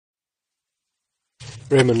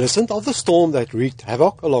Reminiscent of the storm that wreaked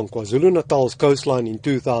havoc along KwaZulu-Natal's coastline in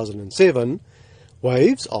 2007,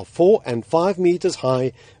 waves of 4 and 5 meters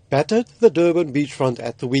high battered the Durban beachfront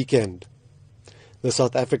at the weekend. The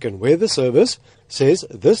South African Weather Service says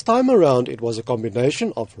this time around it was a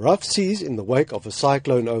combination of rough seas in the wake of a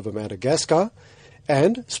cyclone over Madagascar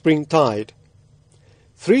and springtide.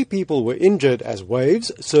 3 people were injured as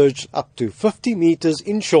waves surged up to 50 meters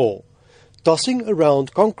inshore, tossing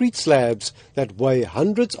around concrete slabs that weigh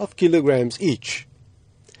hundreds of kilograms each.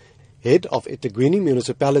 Head of eThekwini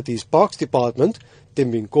Municipality's Parks Department,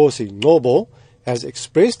 Timbinkosi Nobo, has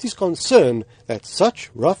expressed his concern that such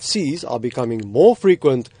rough seas are becoming more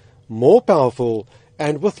frequent, more powerful,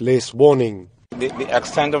 and with less warning. The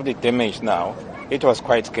extent of the damage now, it was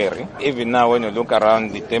quite scary. Even now when you look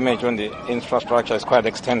around, the damage on the infrastructure is quite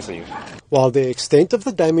extensive. While the extent of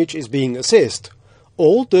the damage is being assessed,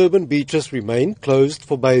 all Durban beaches remain closed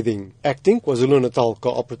for bathing. Acting KwaZulu-Natal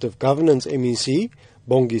Cooperative Governance MEC,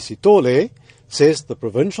 Bongi Sitole, says the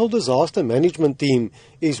Provincial Disaster Management Team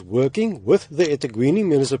is working with the eThekwini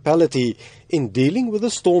municipality in dealing with the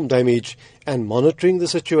storm damage and monitoring the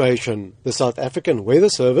situation. The South African Weather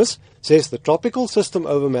Service says the tropical system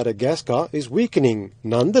over Madagascar is weakening.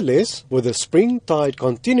 Nonetheless, with the spring tide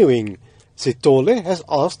continuing, Sitole has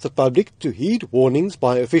asked the public to heed warnings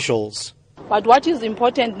by officials. But what is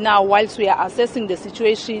important now, whilst we are assessing the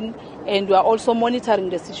situation and we are also monitoring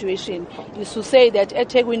the situation, is to say that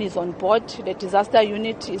eThekwini is on board, the disaster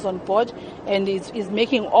unit is on board, and is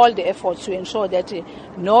making all the efforts to ensure that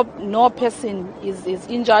no person is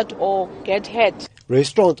injured or get hurt.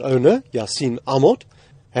 Restaurant owner Yasin Amot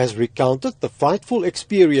has recounted the frightful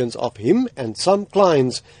experience of him and some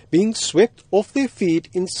clients being swept off their feet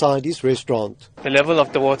inside his restaurant. The level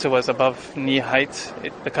of the water was above knee height.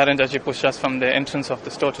 The current actually pushed us from the entrance of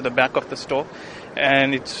the store to the back of the store,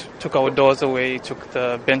 and it took our doors away, it took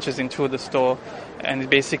the benches into the store, and it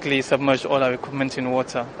basically submerged all our equipment in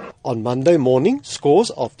water. On Monday morning, scores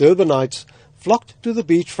of Durbanites flocked to the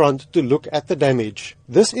beachfront to look at the damage.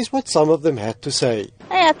 This is what some of them had to say.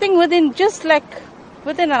 I think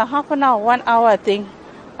within a half an hour, 1 hour, I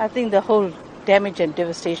think the whole damage and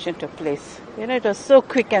devastation took place. It was so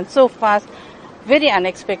quick and so fast, very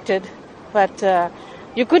unexpected, but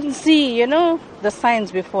you couldn't see, the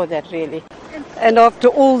signs before that, really. And after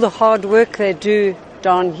all the hard work they do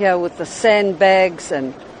down here with the sandbags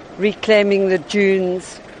and reclaiming the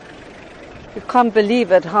dunes, you can't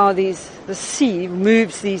believe it how the sea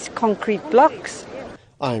moves these concrete blocks.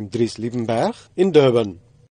 I'm Dries Liebenberg in Durban.